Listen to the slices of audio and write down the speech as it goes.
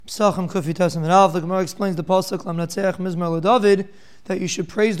Psachim Kufi Tasim and Alf. The Gemara explains the pasuk Lam Natzeach Mizmar LeDavid that you should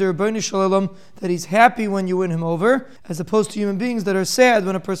praise the Rebbeinu Shalom that he's happy when you win him over, as opposed to human beings that are sad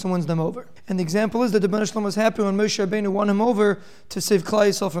when a person wins them over. And the example is that the Rebbeinu Shalom was happy when Moshe Rabbeinu won him over to save Klal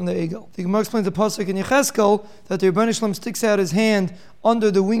Yisrael from the Egel. The Gemara explains the pasuk in Yecheskel that the Rebbeinu Shalom sticks out his hand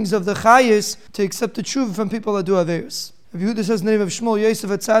under the wings of the Chayis to accept the tshuva from people that do Averis. Rabbi Yehuda says in the name of Shmuel, Yosef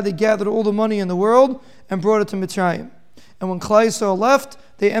HaTzadik gathered all the money in the world and brought it to Mitzrayim. And when Klal Yisrael left,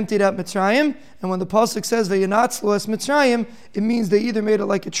 they emptied out Mitzrayim. And when the pasuk says Vayinatzlu es Mitzrayim, it means they either made it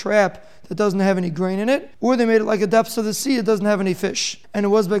like a trap that doesn't have any grain in it, or they made it like the depths of the sea, it doesn't have any fish. And it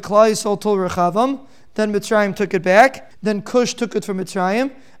was by Klal Yisrael Tol Rechavam. Then Mitzrayim took it back. Then Cush took it from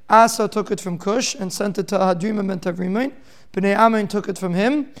Mitzrayim. Asa took it from Cush and sent it to Hadrimim and Tavrimim. Bnei Amin took it from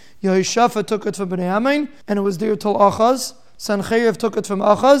him. Yehoshaphat took it from Bnei Amin, and it was there till Achaz. Sancheiriv took it from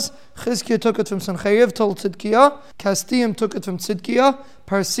Achaz. Chizkiah took it from Sancheiriv till Tzidkiah. Kastiim took it from Tzidkiah.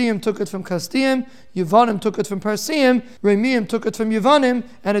 Parsiim took it from Kastiim. Yevanim took it from Parsiim. Remiim took it from Yevanim,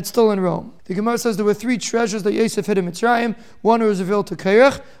 and it's still in Rome. The Gemara says there were 3 treasures that Yosef hid in Mitzrayim. One was revealed to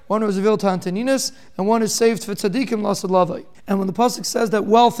Kerech, one was revealed to Antoninus, and one is saved for Tzadikim Lasad Lavai. And when the pasuk says that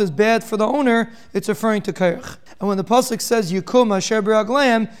wealth is bad for the owner, it's referring to Kerech. And when the pasuk says Yikum Asher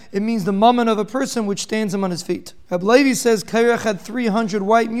B'Raglayim, it means the mammon of a person which stands him on his feet. Rabbi Levi says Kerech had 300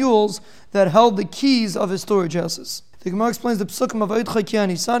 white mules that held the keys of his storage houses. The Gemara explains the psukim of Eidcha Ki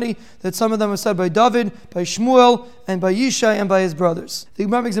Anisani, that some of them were said by David, by Shmuel, and by Yishai, and by his brothers. The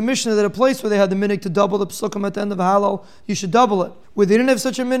Gemara makes a mishnah that a place where they had the minig to double the psukim at the end of Halal, you should double it. Where they didn't have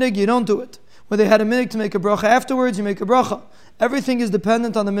such a minig, you don't do it. Where they had a minig to make a bracha afterwards, you make a bracha. Everything is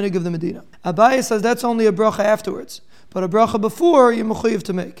dependent on the minig of the Medina. Abaye says that's only a bracha afterwards, but a bracha before you're mechuyev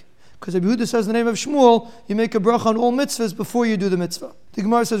to make. Because Rabbi Yehuda says in the name of Shmuel, you make a bracha on all mitzvahs before you do the mitzvah. The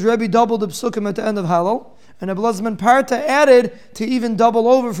Gemara says Rabbi doubled the psukim at the end of Halal, and Rabbi Lazman Parta added to even double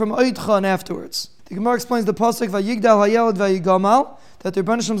over from Eidcha and afterwards. The Gemara explains the pasuk Vayigdal Hayelad Vayigamal, that the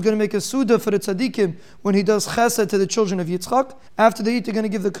Rebbeinu Shalom is going to make a suda for the tzaddikim when he does chesed to the children of Yitzchak. After they eat, they're going to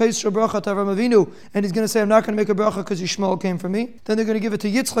give the kaisra bracha to Avraham Avinu, and he's going to say, I'm not going to make a bracha because Yishmael came from me. Then they're going to give it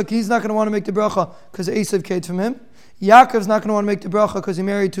to Yitzchak. He's not going to want to make the bracha because Esav came from him. Yaakov's not going to want to make the bracha because he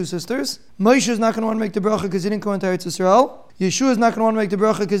married 2 sisters. Moshe is not going to want to make the bracha because he didn't go into Eretz Yisrael. Yeshua is not going to want to make the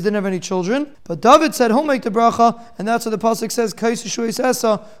bracha because he didn't have any children. But David said he'll make the bracha, and that's what the pasuk says, Kais Yeshua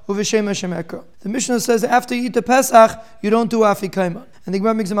Esa uv'shem Hashem Ekra. The Mishnah says after you eat the Pesach, you don't do Afi Kaiman. And the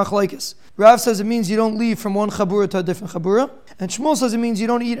Gemara makes a machlekes. Rav says it means you don't leave from one chabura to a different chabura. And Shmuel says it means you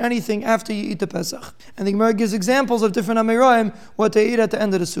don't eat anything after you eat the Pesach. And the Gemara gives examples of different Ameroim, what they eat at the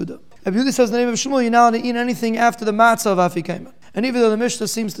end of the Suda. Rabbi Yehuda says in the name of Shmuel, you're not allowed to eat anything after the matzah of Afi Kaiman. And even though the Mishnah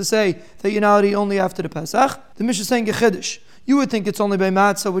seems to say that you're not allowed to eat only after the Pesach, the Mishnah is saying a chiddush. You would think it's only by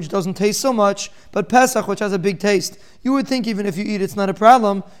matzah, which doesn't taste so much, but Pesach, which has a big taste, you would think even if you eat it's not a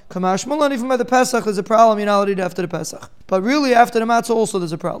problem. Kamash Malan, even by the Pesach there's a problem, you're not allowed to eat after the Pesach. But really after the matzah also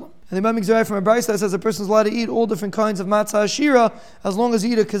there's a problem. And the Imam makes a right from a brayso that says a person's allowed to eat all different kinds of matzah ashira as long as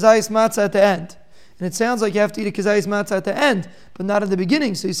you eat a kazayis matzah at the end. And it sounds like you have to eat a kazayis matzah at the end, but not at the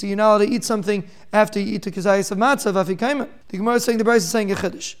beginning. So you see, you're not allowed to eat something after you eat the kazayis of matzah of Afi Kaiman. The Gemara is saying, the brayso is saying a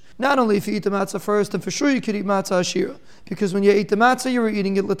chiddush. Not only if you eat the matzah first, and for sure you could eat matzah ashira, because when you eat the matzah, you were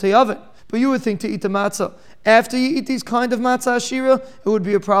eating it l'tei oven. But you would think to eat the matzah after you eat these kind of matzah ashira, it would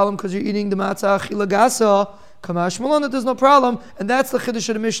be a problem because you're eating the matzah achila gasa. Kamash Malon, that there's no problem, and that's the chiddush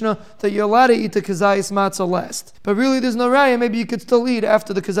of the Mishnah that you're allowed to eat the kazayis matzah last. But really, there's no raya. Maybe you could still eat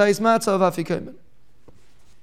after the kazayis matzah of Afi Kaiman.